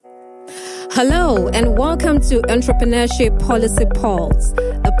Hello, and welcome to Entrepreneurship Policy Pulse,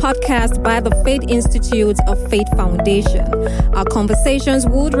 a podcast by the Faith Institute of Faith Foundation. Our conversations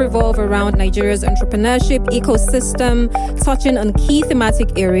would revolve around Nigeria's entrepreneurship ecosystem, touching on key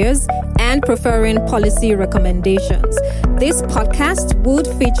thematic areas and preferring policy recommendations. This podcast would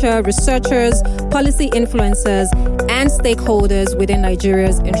feature researchers, policy influencers, and stakeholders within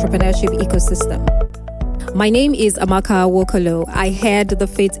Nigeria's entrepreneurship ecosystem. My name is Amaka Wokolo. I head the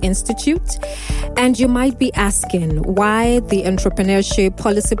Faith Institute, and you might be asking, why the Entrepreneurship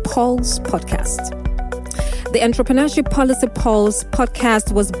Policy Pulse podcast? The Entrepreneurship Policy Pulse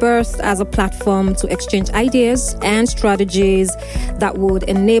podcast was birthed as a platform to exchange ideas and strategies that would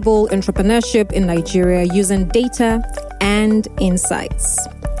enable entrepreneurship in Nigeria using data and insights.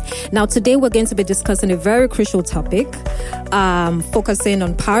 Now, today we're going to be discussing a very crucial topic, focusing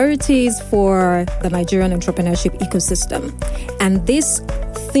on priorities for the Nigerian entrepreneurship ecosystem. And this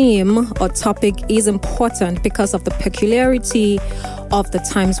theme or topic is important because of the peculiarity of the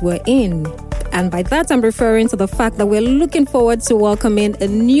times we're in. And by that, I'm referring to the fact that we're looking forward to welcoming a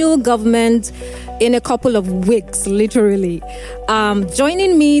new government in a couple of weeks, literally.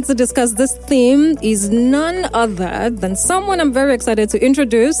 Joining me to discuss this theme is none other than someone I'm very excited to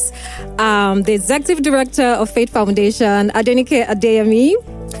introduce, the Executive Director of Faith Foundation, Adenike Adeyemi,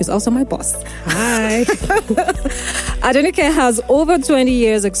 who's also my boss. Hi. Adenike has over 20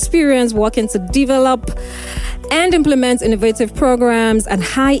 years experience working to develop and implement innovative programs and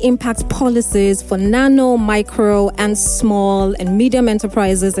high-impact policies for nano, micro, and small and medium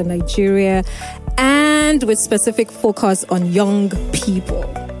enterprises in Nigeria, and with specific focus on young people.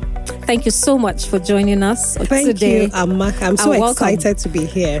 Thank you so much for joining us today. Thank you, Amaka. I'm so excited to be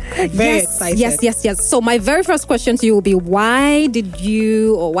here. Very excited. Yes. So my very first question to you will be, why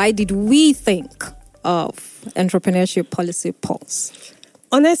did we think of Entrepreneurship Policy Pulse?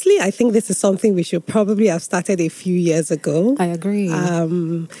 Honestly, I think this is something we should probably have started a few years ago. I agree.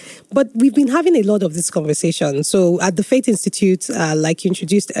 But we've been having a lot of this conversation. So at the Faith Institute, like you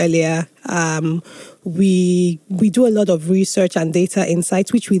introduced earlier, we do a lot of research and data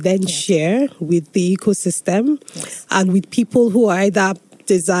insights, which we then share with the ecosystem and with people who are either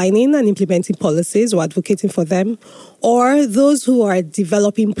designing and implementing policies or advocating for them, or those who are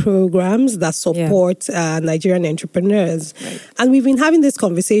developing programs that support Nigerian entrepreneurs. Right. And we've been having these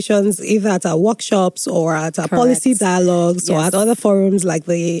conversations either at our workshops or at our policy dialogues or at other forums like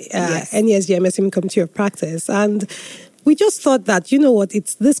the NESG MSME Committee of Practice. And we just thought that, you know what,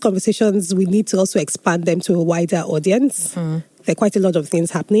 it's these conversations, we need to also expand them to a wider audience. Mm-hmm. There are quite a lot of things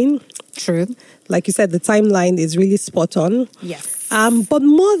happening. True. Like you said, the timeline is really spot on. Yes. But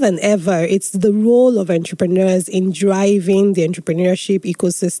more than ever, it's the role of entrepreneurs in driving the entrepreneurship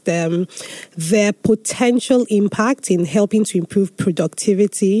ecosystem, their potential impact in helping to improve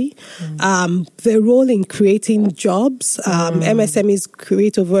productivity, their role in creating jobs. MSMEs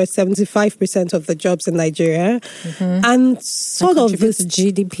create over 75% of the jobs in Nigeria. Mm-hmm. And sort of this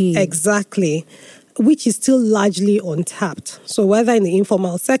GDP. Exactly. Which is still largely untapped. So whether in the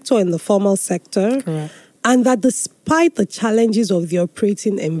informal sector or in the formal sector, correct. And that despite the challenges of the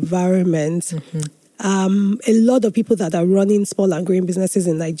operating environment, a lot of people that are running small and growing businesses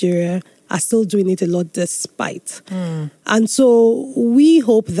in Nigeria are still doing it a lot despite. And so we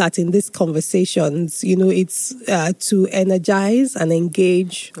hope that in these conversations, it's to energize and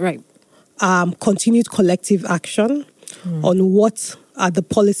engage continued collective action on what are the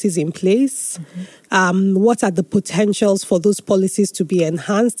policies in place? What are the potentials for those policies to be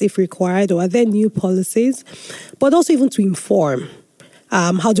enhanced if required? Or are there new policies? But also even to inform.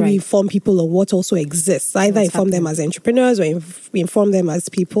 How do we inform people on what also exists? Either inform them as entrepreneurs or inform them as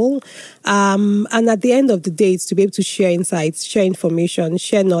people. And at the end of the day, it's to be able to share insights, share information,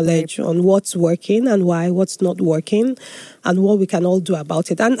 share knowledge on what's working and why, what's not working, and what we can all do about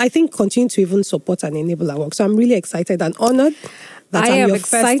it. And I think continue to even support and enable our work. So I'm really excited and honored that I'm your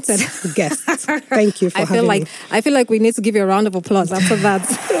excited. First guest. Thank you for having me. I feel like we need to give you a round of applause after that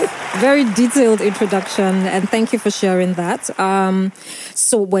very detailed introduction, and thank you for sharing that.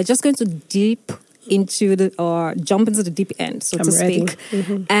 So we're just going to jump into the deep end, so to speak,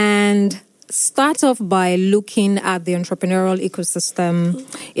 and start off by looking at the entrepreneurial ecosystem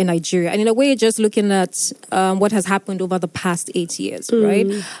in Nigeria. And in a way, just looking at what has happened over the past 8 years, right?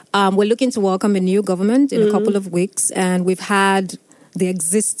 We're looking to welcome a new government in a couple of weeks, and we've had the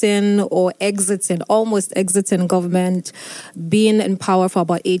existing or almost exiting government being in power for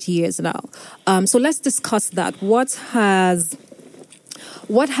about 8 years now. So let's discuss that. What has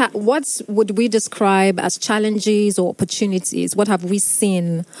What would we describe as challenges or opportunities? What have we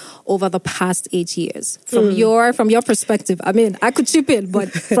seen over the past 8 years from your perspective? I mean, I could chip in,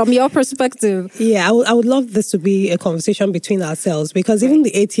 but from your perspective. Yeah, I would love this to be a conversation between ourselves, because even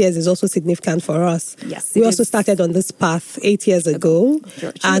the 8 years is also significant for us. Yes, we also started on this path 8 years ago.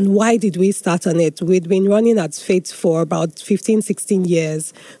 And why did we start on it? We'd been running at Fate for about 15, 16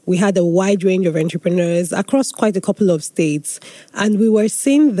 years. We had a wide range of entrepreneurs across quite a couple of states. And we were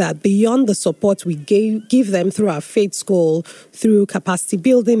seeing that beyond the support we give them through our Fate School, through capacity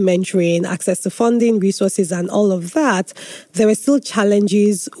building, mentoring, access to funding, resources, and all of that, there were still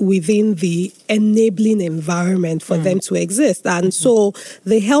challenges within the enabling environment for them to exist. And so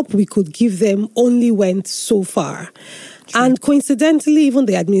the help we could give them only went so far. And coincidentally, even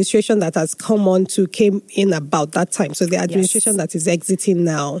the administration that has come on to came in about that time. So the administration that is exiting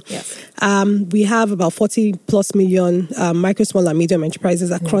now, we have about 40 plus million micro, small and medium enterprises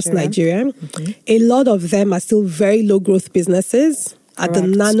across Nigeria. A lot of them are still very low growth businesses at the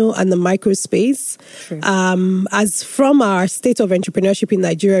nano and the micro space. As from our State of Entrepreneurship in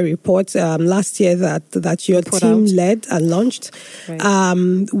Nigeria report last year that your team led and launched,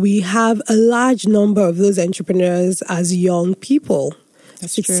 we have a large number of those entrepreneurs as young people.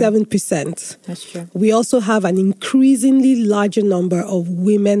 6-7%. That's true. We also have an increasingly larger number of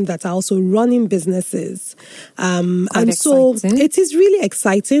women that are also running businesses. And so it is really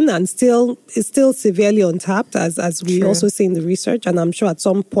exciting and it's still severely untapped as we also see in the research. And I'm sure at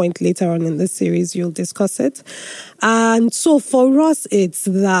some point later on in this series, you'll discuss it. And so for us, it's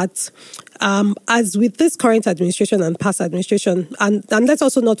that as with this current administration and past administration, and let's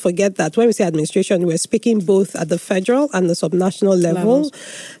also not forget that when we say administration, we're speaking both at the federal and the subnational level.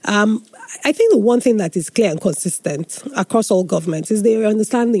 I think the one thing that is clear and consistent across all governments is they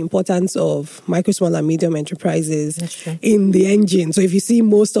understand the importance of micro, small and medium enterprises in the engine. So if you see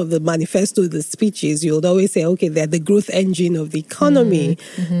most of the manifesto, the speeches, you'll always say, okay, they're the growth engine of the economy.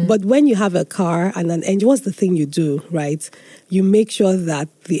 But when you have a car and an engine, what's the thing you do, right? You make sure that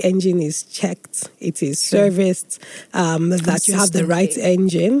the engine is checked, it is serviced, that you have the right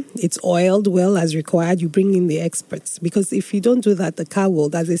engine, it's oiled well as required, you bring in the experts. Because if you don't do that, the car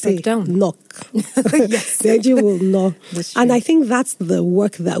will, as they say, knock. The engine will knock. And I think that's the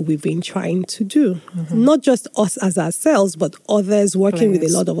work that we've been trying to do. Not just us as ourselves, but others working with a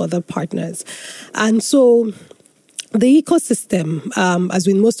lot of other partners. And so the ecosystem, as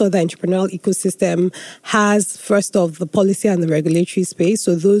with most other entrepreneurial ecosystem, has first of the policy and the regulatory space.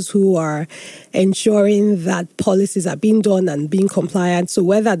 So those who are ensuring that policies are being done and being compliant. So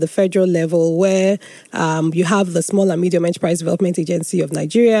whether at the federal level, where you have the Small and Medium Enterprise Development Agency of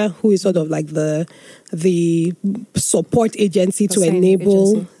Nigeria, who is sort of like the support agency to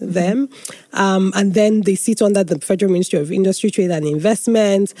enable them. And then they sit under the Federal Ministry of Industry, Trade and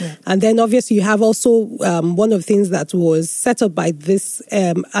Investment. And then obviously you have also one of the things that was set up by this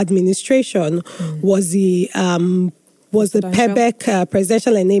administration was the PEBEC,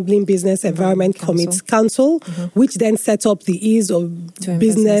 Presidential Enabling Business Environment Council, which then set up the Ease of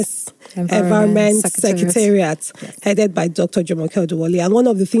Business Environment Secretariat, headed by Dr. Jumoke Odewole. And one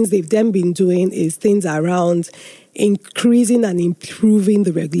of the things they've then been doing is things around increasing and improving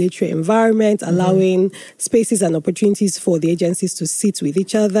the regulatory environment, allowing spaces and opportunities for the agencies to sit with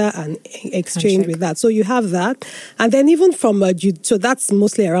each other and exchange with that. So you have that. And then even from so that's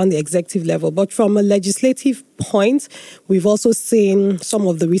mostly around the executive level, but from a legislative point, we've also seen some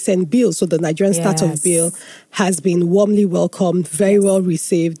of the recent bills. So the Nigerian Startup Bill has been warmly welcomed, very well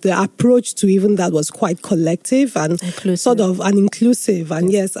received. The approach to even that was quite collective and sort of inclusive.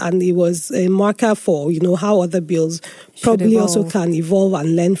 And and it was a marker for, how other bills probably also can evolve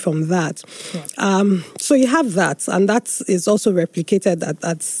and learn from that. So you have that, and that is also replicated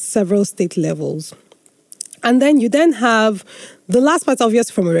at several state levels. And then you then have the last part,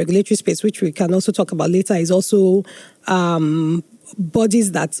 obviously, from a regulatory space, which we can also talk about later, is also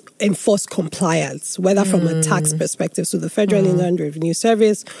bodies that enforce compliance, whether from a tax perspective, so the Federal Inland Revenue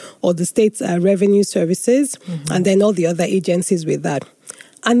Service or the state revenue services, and then all the other agencies with that.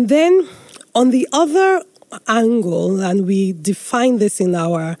 And then on the other angle, and we define this in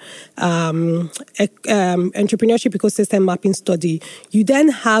our entrepreneurship ecosystem mapping study, you then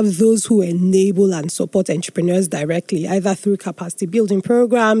have those who enable and support entrepreneurs directly, either through capacity building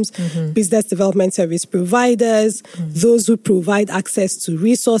programs, business development service providers, those who provide access to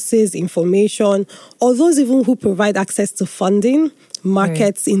resources, information, or those even who provide access to funding,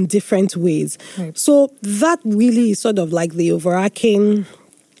 markets in different ways. So that really is sort of like the overarching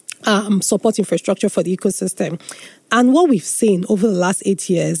support infrastructure for the ecosystem. And what we've seen over the last 8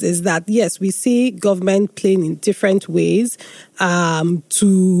 years is that, yes, we see government playing in different ways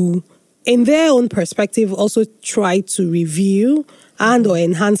to, in their own perspective, also try to review and or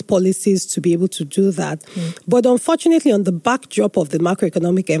enhance policies to be able to do that. But unfortunately, on the backdrop of the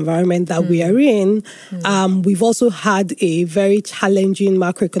macroeconomic environment that we are in, we've also had a very challenging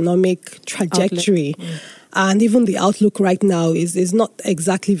macroeconomic trajectory. And even the outlook right now is not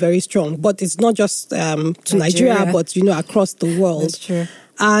exactly very strong. But it's not just to Nigeria, but, across the world. That's true.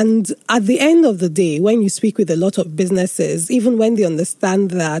 And at the end of the day, when you speak with a lot of businesses, even when they understand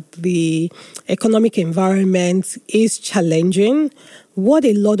that the economic environment is challenging, what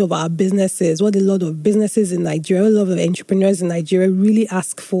a lot of businesses in Nigeria, a lot of entrepreneurs in Nigeria really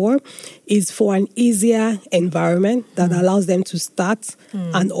ask for is for an easier environment that allows them to start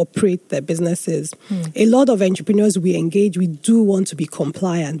and operate their businesses. A lot of entrepreneurs we engage, we do want to be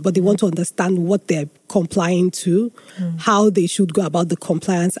compliant, but they want to understand what they're complying to, how they should go about the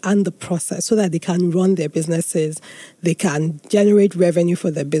compliance and the process so that they can run their businesses, they can generate revenue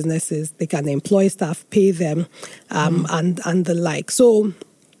for their businesses, they can employ staff, pay them, and the like. So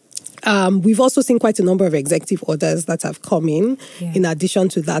we've also seen quite a number of executive orders that have come in addition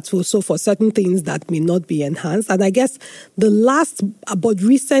to that. So for certain things that may not be enhanced. And I guess the last, but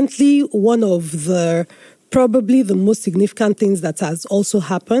recently, one of the probably the most significant things that has also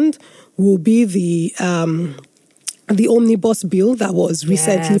happened will be the Omnibus Bill that was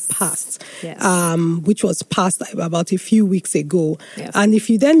recently passed, which was passed about a few weeks ago. Yes. And if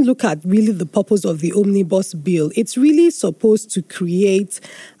you then look at really the purpose of the Omnibus Bill, it's really supposed to create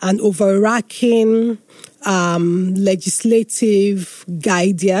an overarching legislative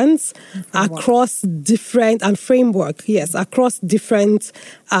guidance across different across different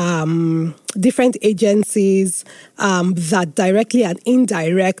agencies that directly and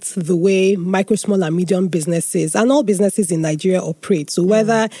indirect the way micro, small and medium businesses and all businesses in Nigeria operate. So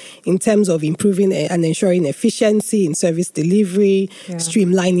whether in terms of improving and ensuring efficiency in service delivery,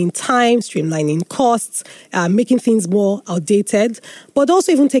 streamlining time, streamlining costs, making things more outdated, but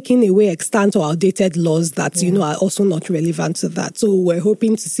also even taking away extant or outdated laws that, are also not relevant to that. So we're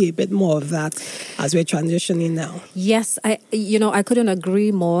hoping to see a bit more of that as we're transitioning now. Yes, I couldn't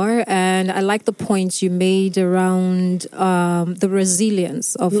agree more. And I like the points you made around the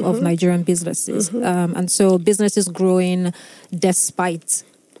resilience of Nigerian businesses. And so businesses growing despite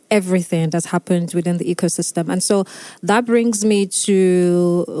everything that's happened within the ecosystem. And so that brings me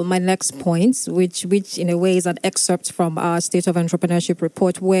to my next point, which in a way is an excerpt from our State of Entrepreneurship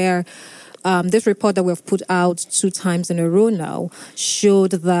Report, where this report that we've put out 2 times in a row now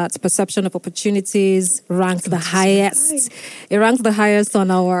showed that perception of opportunities ranked the highest. It ranked the highest on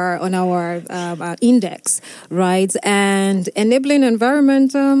our index, right? And enabling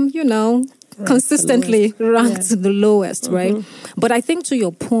environment, consistently ranked the lowest, right? But I think to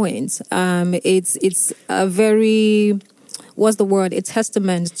your point, it's a very, a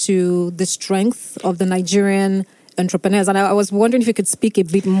testament to the strength of the Nigerian entrepreneurs. And I was wondering if you could speak a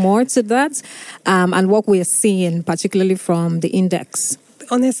bit more to that and what we're seeing, particularly from the index.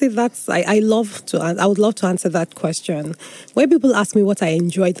 Honestly, I would love to answer that question. When people ask me what I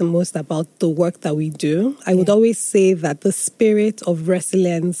enjoy the most about the work that we do, I would always say that the spirit of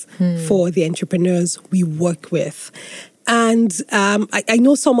resilience for the entrepreneurs we work with. And I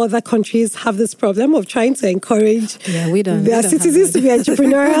know some other countries have this problem of trying to encourage their citizens to be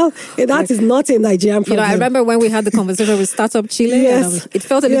entrepreneurial. That is not a Nigerian problem. I remember when we had the conversation with Startup Chile, and it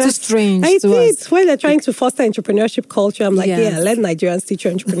felt a little strange to us. When they're trying to foster entrepreneurship culture, I'm like, let Nigerians teach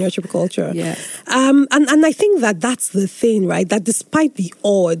you entrepreneurship culture. And I think that's the thing, right? That despite the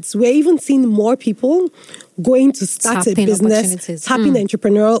odds, we're even seeing more people going to start a business, tapping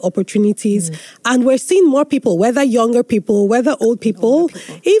entrepreneurial opportunities. And we're seeing more people, whether younger people, whether old people.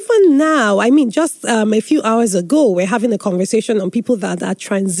 Even now, just a few hours ago, we're having a conversation on people that are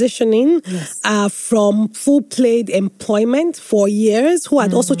transitioning from full-paid employment for years, who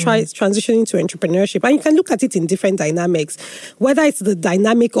had also tried transitioning to entrepreneurship. And you can look at it in different dynamics, whether it's the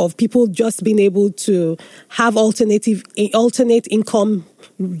dynamic of people just being able to have alternate income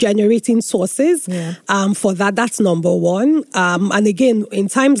generating sources for that's number one. And again, in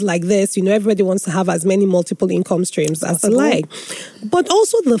times like this, everybody wants to have as many multiple income streams as they like. But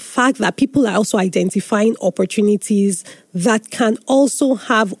also the fact that people are also identifying opportunities that can also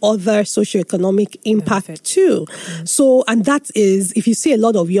have other socioeconomic impact too. So, and that is, if you see a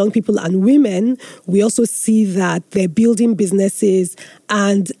lot of young people and women, we also see that they're building businesses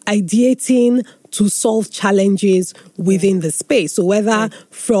and ideating to solve challenges within the space. So whether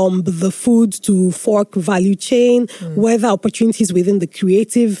from the food to fork value chain, whether opportunities within the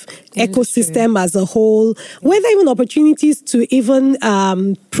creative ecosystem as a whole, whether even opportunities to even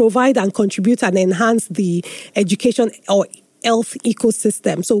provide and contribute and enhance the education or health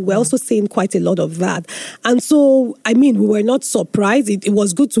ecosystem. So we're also seeing quite a lot of that. And so, I mean, we were not surprised. It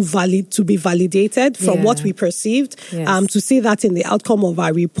was good to be validated from what we perceived, to see that in the outcome of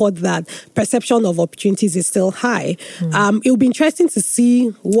our report that perception of opportunities is still high. It will be interesting to see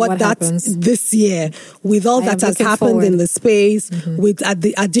what happens this year with all that has happened in the space, with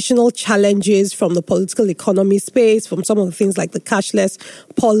the additional challenges from the political economy space, from some of the things like the cashless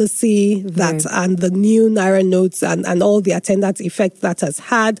policy and the new Naira notes and all the attendant effect that has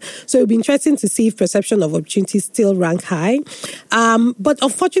had. So it'll be interesting to see if perception of opportunities still rank high. But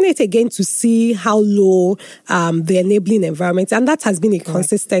unfortunate again to see how low the enabling environment, and that has been a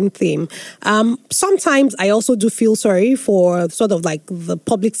consistent theme. Sometimes I also do feel sorry for sort of like the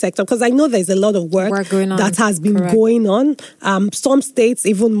public sector, because I know there's a lot of work going on, that has been going on. Some states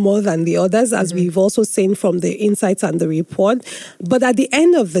even more than the others, as we've also seen from the insights and the report. But at the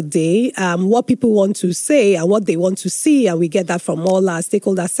end of the day, what people want to say and what they want to see, and we get that from all our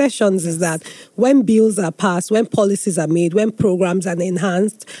stakeholder sessions, is that when bills are passed, when policies are made, when programs are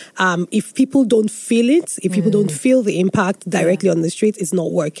enhanced, if people don't feel it, if people don't feel the impact directly on the street, it's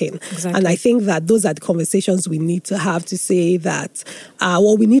not working. Exactly. And I think that those are the conversations we need to have to say that,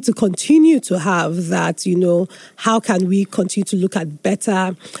 we need to continue to have that, how can we continue to look at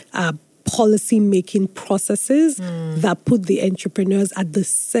better policy-making processes that put the entrepreneurs at the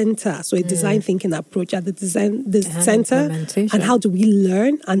center. So a design thinking approach at the center. And how do we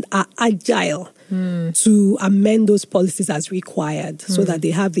learn and are agile to amend those policies as required so that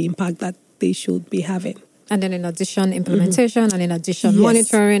they have the impact that they should be having. And then in addition, implementation, and in addition,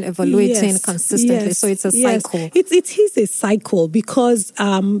 monitoring, evaluating consistently. So it's a cycle. It is a cycle because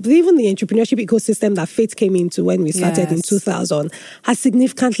even the entrepreneurship ecosystem that Faith came into when we started in 2000 has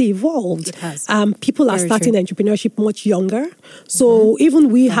significantly evolved. It has. People are starting entrepreneurship much younger. So even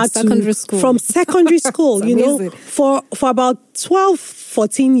we had from secondary school, for about 12,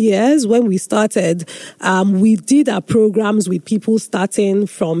 14 years when we started, we did our programs with people starting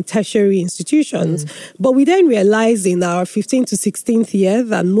from tertiary institutions. But we then realized in our 15th to 16th year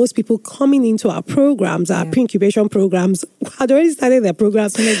that most people coming into our programs, our pre-incubation programs, had already started their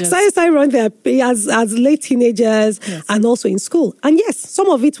programs. Started running their as late teenagers and also in school. And yes, some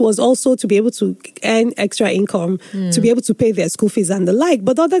of it was also to be able to earn extra income, to be able to pay their school fees and the like.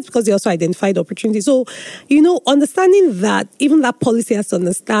 But others because they also identified opportunities. So, understanding that even that policy has to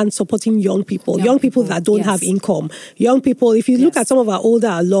understand supporting young people that don't have income. Young people, if you look at some of our older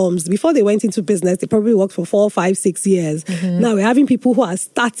alums, before they went into business, they probably worked for 4, 5, 6 years. Now we're having people who are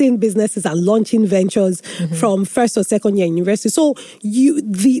starting businesses and launching ventures from first or second year university. So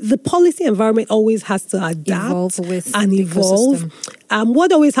the policy environment always has to adapt and evolve.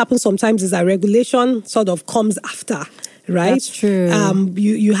 What always happens sometimes is that regulation sort of comes after. Right? That's true.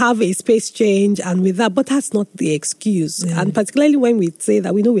 You have a space change and with that, but that's not the excuse. And particularly when we say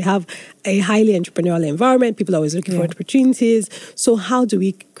that we know we have a highly entrepreneurial environment, people are always looking for opportunities. So how do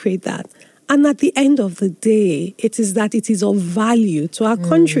we create that? And at the end of the day, it is of value to our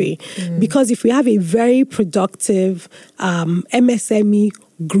country. Because if we have a very productive MSME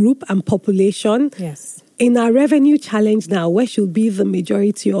group and population, in our revenue challenge now, where should be the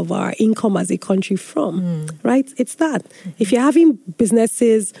majority of our income as a country from, right? It's that. If you're having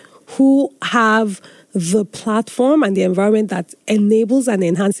businesses who have the platform and the environment that enables and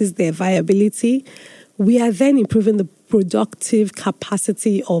enhances their viability, we are then improving the productive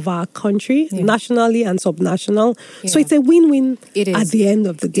capacity of our country, nationally and subnational. So it's a win-win at the end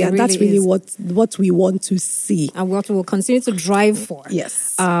of the day. And that's really what we want to see. And what we will continue to drive for.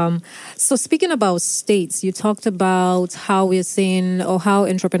 Yes. So speaking about states, you talked about how we're seeing or how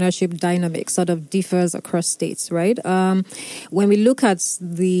entrepreneurship dynamics sort of differs across states, right? When we look at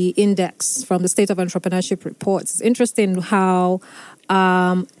the index from the State of Entrepreneurship Report, it's interesting how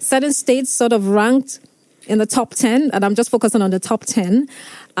certain states sort of ranked in the top 10, and I'm just focusing on the top 10.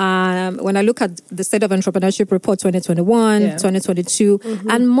 When I look at the State of Entrepreneurship Report 2021, 2022,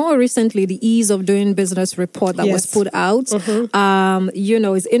 and more recently, the Ease of Doing Business report that was put out,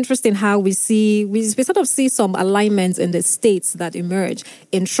 it's interesting how we sort of see some alignments in the states that emerge.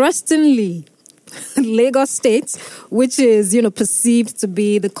 Interestingly, Lagos State, which is, perceived to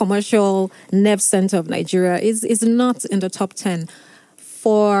be the commercial nerve center of Nigeria, is not in the top 10.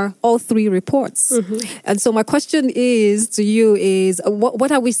 for all three reports. And so my question is to you is,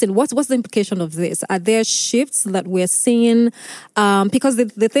 what are we seeing? What's the implication of this? Are there shifts that we're seeing? Because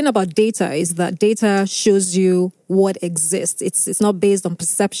the thing about data is that data shows you what exists. It's not based on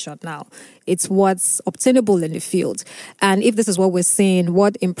perception now. It's what's obtainable in the field. And if this is what we're seeing,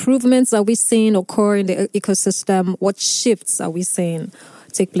 what improvements are we seeing occur in the ecosystem? What shifts are we seeing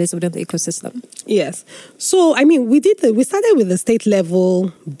take place within the ecosystem? Yes. So, I mean, we started with the state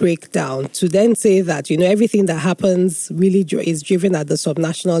level breakdown to then say that, everything that happens really is driven at the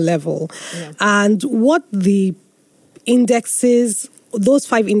subnational level. Yeah. And what the indexes, those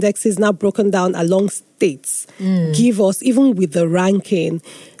 5 indexes now broken down along states give us, even with the ranking,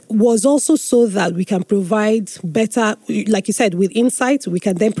 was also so that we can provide better, like you said, with insight, we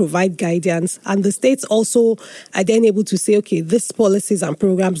can then provide guidance. And the states also are then able to say, okay, these policies and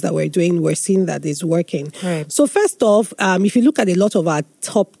programs that we're doing, we're seeing that is working. Right. So first off, if you look at a lot of our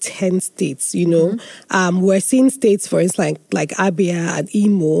top 10 states, we're seeing states, for instance, like Abia and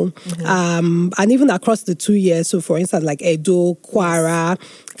Imo, and even across the 2 years. So for instance, like Edo, Kwara,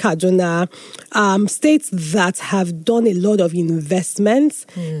 Kaduna, states that have done a lot of investments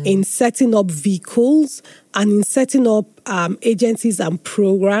in setting up vehicles and in setting up agencies and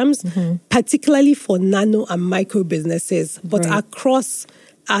programs, particularly for nano and micro businesses, but across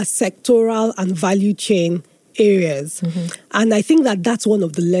sectoral and value chain areas. And I think that that's one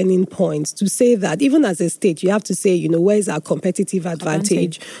of the learning points, to say that even as a state, you have to say, where is our competitive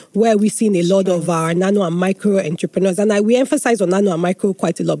advantage? Where are we seeing a lot of our nano and micro entrepreneurs? And we emphasize on nano and micro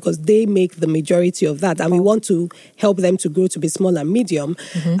quite a lot because they make the majority of that. And we want to help them to grow to be small and medium.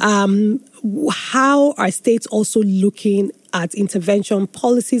 How are states also looking at intervention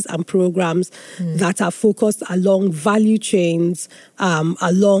policies and programs that are focused along value chains,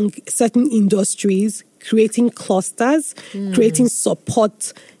 along certain industries, creating clusters, creating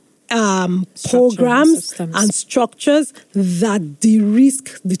support programs and structures that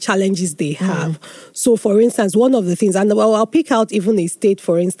de-risk the challenges they have. So, for instance, one of the things, and I'll pick out even a state,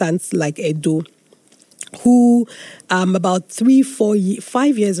 for instance, like Edo, who about 4 or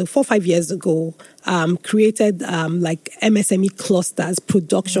 5 years ago created like MSME clusters,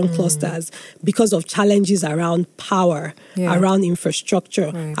 production clusters, because of challenges around power, around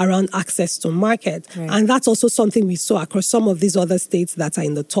infrastructure, around access to market. And that's also something we saw across some of these other states that are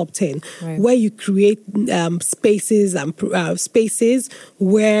in the top 10, where you create spaces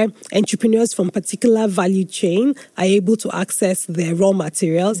where entrepreneurs from particular value chain are able to access their raw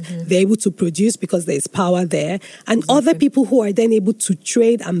materials. They're able to produce because there's power there. And other people who are then able to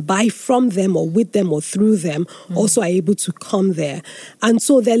trade and buy from them or with them or through them also are able to come there. And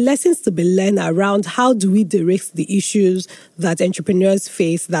so there are lessons to be learned around how do we de-risk the issues that entrepreneurs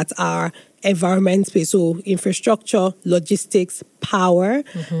face that are environment-based, so infrastructure, logistics, power,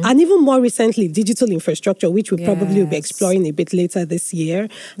 and even more recently, digital infrastructure, which we probably will be exploring a bit later this year.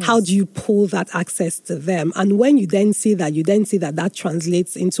 How do you pull that access to them? And when you then see that, that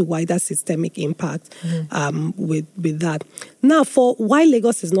translates into wider systemic impact with that. Now, for why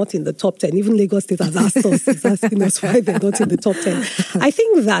Lagos is not in the top 10, even Lagos State has asked us, is asking us why they're not in the top 10. I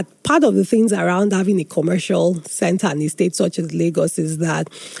think that part of the things around having a commercial center in a state such as Lagos is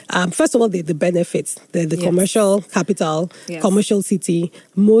that, first of all, the benefits. The commercial capital, commercial city.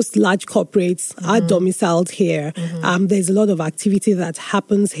 Most large corporates are domiciled here. There's a lot of activity that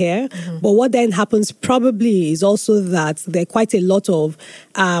happens here. But what then happens probably is also that there are quite a lot of,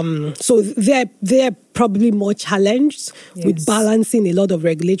 so they're probably more challenged with balancing a lot of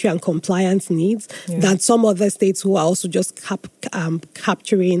regulatory and compliance needs than some other states who are also just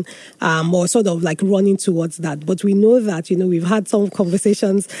capturing or sort of like running towards that. But we know that, we've had some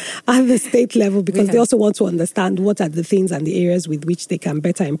conversations at the state level because they also want to understand what are the things and the areas with which they can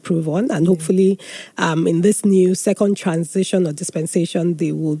better improve on. And hopefully in this new second transition or dispensation,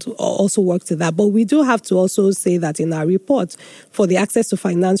 they would also work to that. But we do have to also say that in our report, for the Access to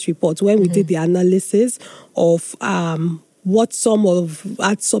Finance report, when we did the analysis of what some of,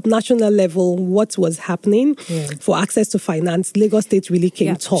 at subnational level, what was happening for access to finance, Lagos State really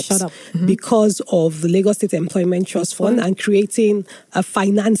came tops because of the Lagos State Employment Trust Fund and creating a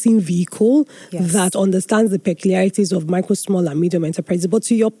financing vehicle that understands the peculiarities of micro, small and medium enterprises. But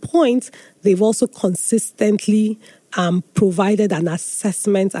to your point, they've also consistently provided an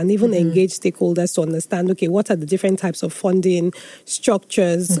assessment and even engaged stakeholders to understand, okay, what are the different types of funding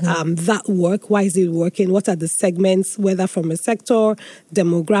structures that work? Why is it working? What are the segments, whether from a sector,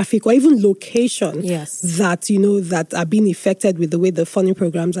 demographic, or even location that, that are being affected with the way the funding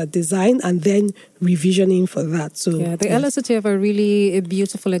programs are designed, and then revisioning for that. So the LSTF are really a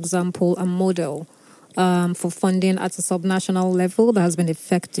beautiful example, a model for funding at a subnational level that has been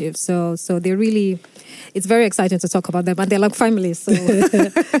effective. So they really, it's very exciting to talk about them, and they're like families. So,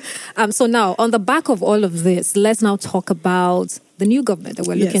 so now, on the back of all of this, let's now talk about the new government that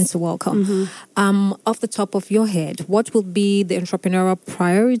we're looking to welcome. Off the top of your head, what will be the entrepreneurial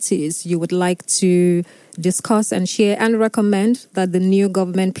priorities you would like to discuss and share and recommend that the new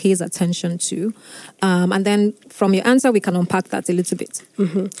government pays attention to? And then from your answer, we can unpack that a little bit.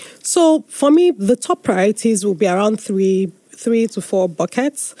 So for me, the top priorities will be around three to four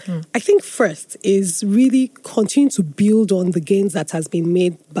buckets. I think first is really continue to build on the gains that has been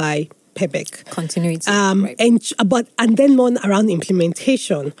made by PEBEC. Continuity. Right. And then more around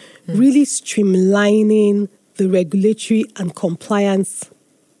implementation, really streamlining the regulatory and compliance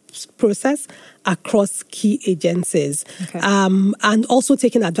process across key agencies, and also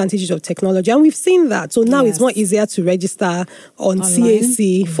taking advantage of technology. And we've seen that. So now it's more easier to register on online.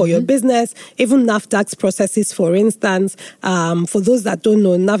 CAC for your business, even NAFDAC's processes, for instance. For those that don't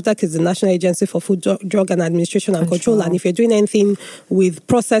know, NAFDAC is the National Agency for Food, Drug and Administration and Control. And if you're doing anything with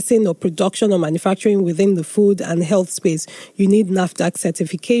processing or production or manufacturing within the food and health space, you need NAFDAC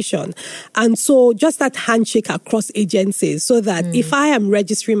certification. And so just that handshake across agencies, so that if I am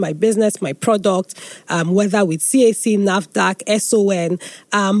registering my business, my product, whether with CAC, NAFDAC, SON,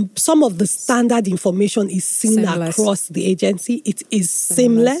 some of the standard information is seen across the agency. It is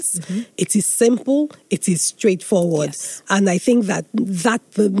seamless. It is simple. It is straightforward. And I think that's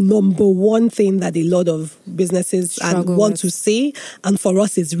the number one thing that a lot of businesses want to see. And for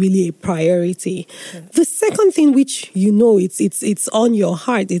us, it's really a priority. The second thing, which it's on your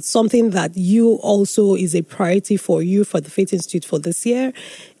heart, it's something that you also is a priority for you, for the Faith Institute for this year,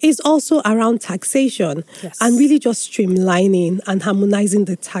 is also around taxation and really just streamlining and harmonizing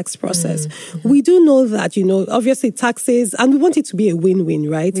the tax process. We do know that, obviously taxes, and we want it to be a win-win,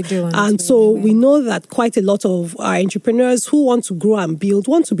 right? We do. And so we know that quite a lot of our entrepreneurs who want to grow and build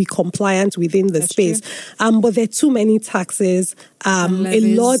want to be compliant within the space. But there are too many taxes. A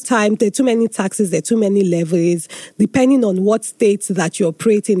lot of time, there are too many taxes, there are too many levies. Depending on what states that you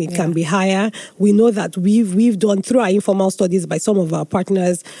operate in, it can be higher. We know that we've done through our informal studies by some of our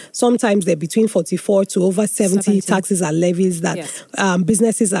partners, sometimes they're between 44 to over 70 taxes and levies that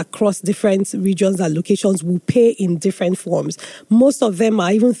businesses across different regions and locations will pay in different forms. Most of them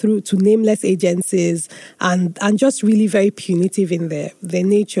are even through to nameless agencies and just really very punitive in their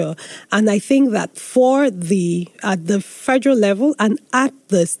nature. And I think that at the federal level and at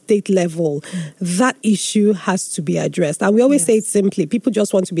the state level, that issue has to be addressed. And we always say it simply, people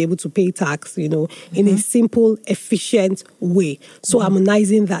just want to be able to pay tax, in a simple, efficient way. So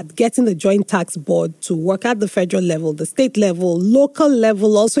harmonizing that, getting the Joint Tax Board to work at the federal level, the state level, local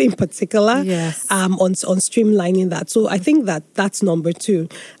level also in particular, on streamlining that. So I think that's number two.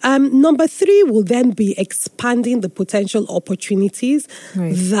 Number three will then be expanding the potential opportunities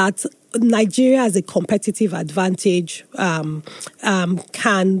that Nigeria as a competitive advantage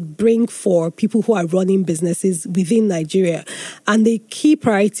can bring for people who are running businesses within Nigeria. And the key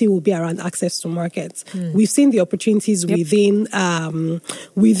priority will be around access to markets. We've seen the opportunities within. So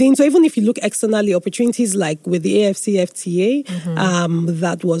even if you look externally, opportunities like with the AFCFTA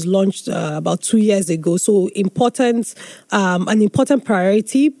that was launched about 2 years ago. So an important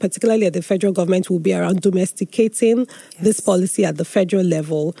priority, particularly at the federal government, will be around domesticating this policy at the federal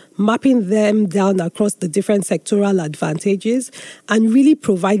level, mapping them down across the different sectoral advantages, and really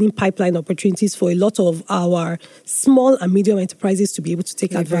providing pipeline opportunities for a lot of our small and medium enterprises to be able to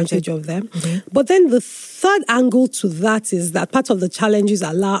take advantage of them. But then the third angle to that is that part of the challenges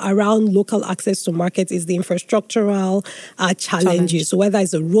around local access to market is the infrastructural challenges. So whether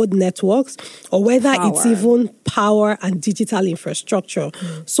it's the road networks or whether it's even power and digital infrastructure.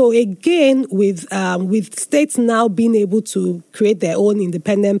 So again, with states now being able to create their own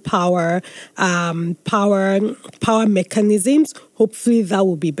independent power mechanisms, hopefully that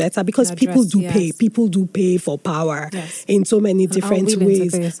will be better because people do pay for power in so many different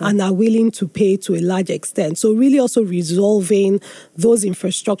ways and are willing to pay to a large extent. So really also resolving those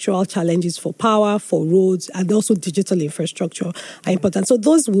infrastructural challenges for power, for roads, and also digital infrastructure are important. So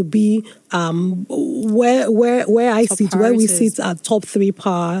those will be where we sit at top three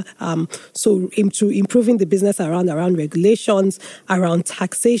power. So into improving the business around regulations, around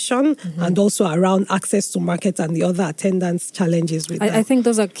taxation, and also around access to markets and the other attendance challenges with that. I think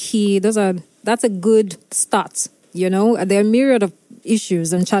those are key. That's a good start. There are a myriad of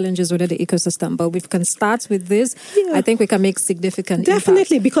issues and challenges within the ecosystem. But if we can start with this, I think we can make significant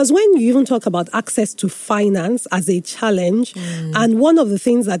Definitely, impact. because when you even talk about access to finance as a challenge, and one of the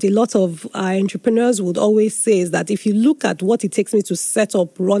things that a lot of entrepreneurs would always say is that if you look at what it takes me to set up,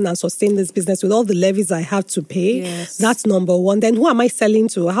 run and sustain this business with all the levies I have to pay, that's number one. Then who am I selling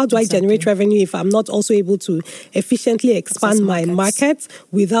to? How do I generate revenue if I'm not also able to efficiently expand my market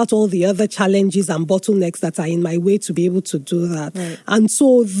without all the other challenges and bottlenecks that are in my way to be able to do that? Right. And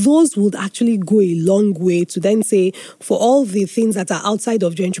so those would actually go a long way to then say, for all the things that are outside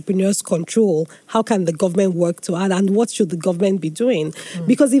of the entrepreneur's control, how can the government work to add, and what should the government be doing?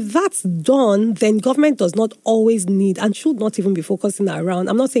 Because if that's done, then government does not always need and should not even be focusing around.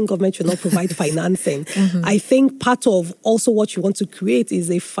 I'm not saying government should not provide financing. I think part of also what you want to create is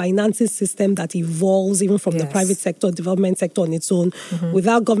a financing system that evolves even from the private sector, development sector on its own,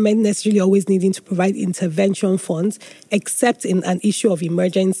 without government necessarily always needing to provide intervention funds, except in an issue of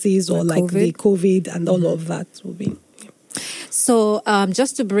emergencies or like the COVID and all of that will be. So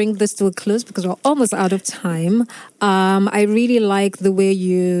just to bring this to a close, because we're almost out of time, I really like the way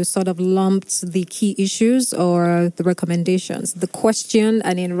you sort of lumped the key issues or the recommendations. The question,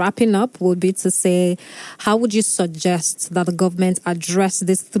 and in wrapping up, would be to say, how would you suggest that the government address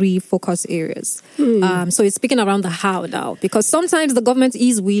these three focus areas? So it's speaking around the how now, because sometimes the government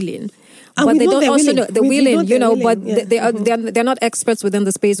is willing, but they don't also know the willing, but they're not experts within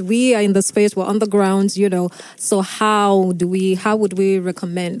the space. We are in the space, we're on the ground, So how would we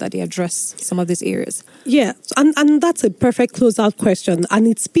recommend that they address some of these areas? Yeah, and that's a perfect closeout question. And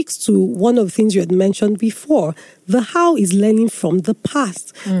it speaks to one of the things you had mentioned before. The how is learning from the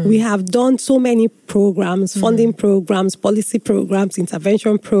past. We have done so many programs, funding programs, policy programs,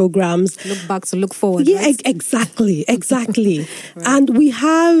 intervention programs. Look back to look forward. Yeah, right? exactly. Right. And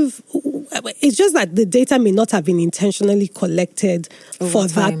it's just that the data may not have been intentionally collected over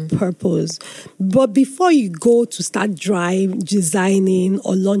time that purpose. But before you go to start designing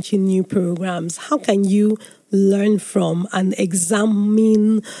or launching new programs, how can you learn from and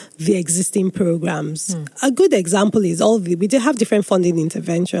examine the existing programs? A good example is we did have different funding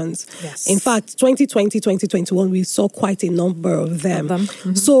interventions. Yes. In fact, 2020, 2021, we saw quite a number of them.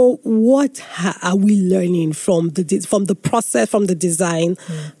 So what are we learning from the process, from the design,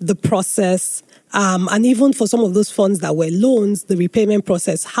 the process, and even for some of those funds that were loans, the repayment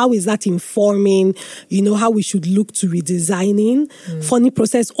process, how is that informing, how we should look to redesigning funding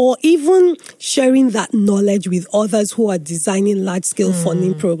process, or even sharing that knowledge with others who are designing large-scale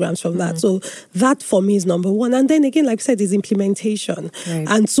funding programs from that. So that for me is number one. And then again, like I said, is implementation. Right.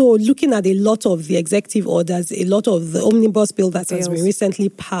 And so looking at a lot of the executive orders, a lot of the Omnibus Bill that has been recently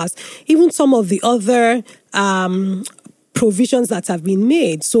passed, even some of the other provisions that have been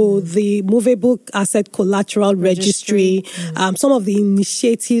made. So the movable asset collateral registry, some of the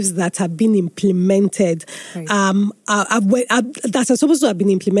initiatives that have been implemented, that are supposed to have been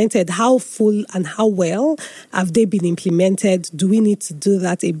implemented, how full and how well have they been implemented? Do we need to do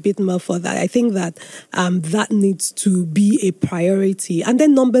that a bit more for that? I think that that needs to be a priority. And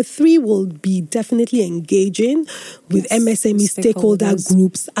then number 3 will be definitely engaging with MSME stakeholder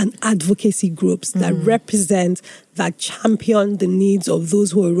groups and advocacy groups that represent, that champion the needs of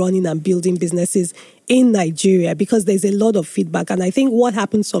those who are running and building businesses in Nigeria, because there's a lot of feedback. And I think what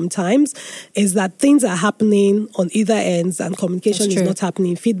happens sometimes is that things are happening on either ends and communication is not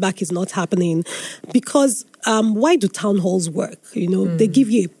happening, feedback is not happening. Because why do town halls work? They give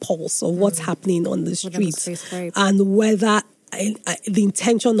you a pulse of what's happening on the streets and whether the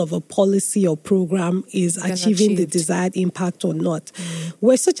intention of a policy or program is achieving the desired impact or not.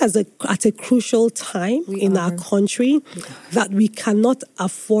 We're at a crucial time in our country that we cannot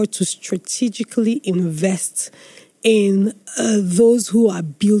afford to strategically invest in those who are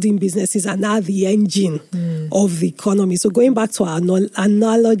building businesses and are the engine of the economy. So going back to our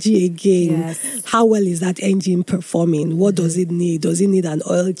analogy again, how well is that engine performing? What does it need? Does it need an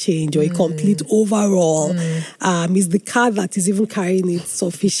oil change or a complete overhaul? Is the car that is even carrying it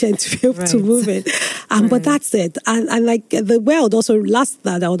sufficient to be able to move it? But that's it. And like the way I would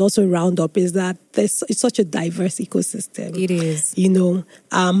also round up is that it's such a diverse ecosystem. It is. Even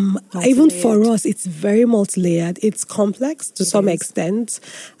for us, it's very multi-layered. It's complex to some extent.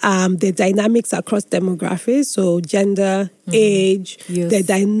 The dynamics across demographics, so gender, age,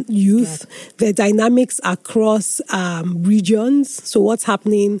 youth, the dynamics across regions. So what's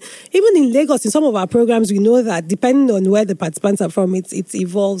happening, even in Lagos, in some of our programs, we know that depending on where the participants are from, it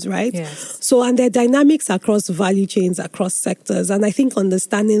evolves, right? Yes. So, and the dynamics across value chains, across sectors. And I think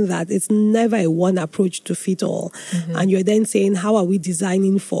understanding that it's never a one approach to fit all. And you're then saying, who are we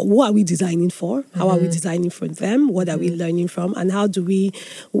designing for? How are we designing for them? them? What are we learning from? And how do we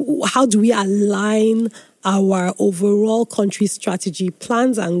align our overall country strategy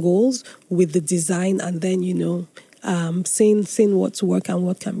plans and goals with the design, and then, seeing what's work and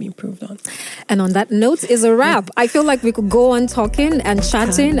what can be improved on. And on that note is a wrap. I feel like we could go on talking and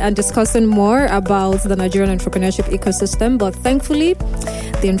chatting and discussing more about the Nigerian entrepreneurship ecosystem, but thankfully,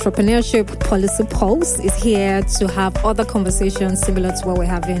 the Entrepreneurship Policy Pulse is here to have other conversations similar to what we're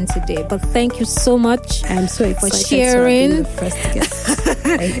having today. But thank you so much. I'm so excited for sharing. To have been the first guest.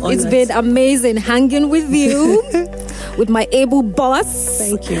 It's been amazing hanging with you, with my able boss.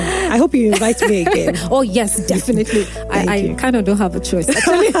 Thank you. I hope you invite me again. Oh, yes, definitely. I kind of don't have a choice.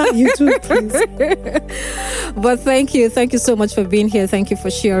 Actually. You too, please. But thank you. Thank you so much for being here. Thank you for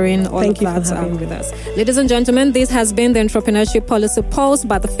sharing all of that with us. Ladies and gentlemen, this has been the Entrepreneurship Policy Pulse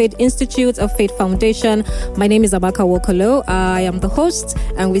by the Fate Institute of Fate Foundation. My name is Amaka Wokolo. I am the host,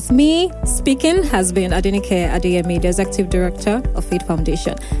 and with me speaking has been Adenike Adeyemi, the Executive Director of Fate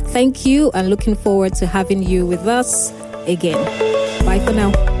Foundation. Thank you, and looking forward to having you with us again. Bye for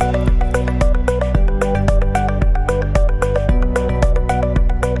now.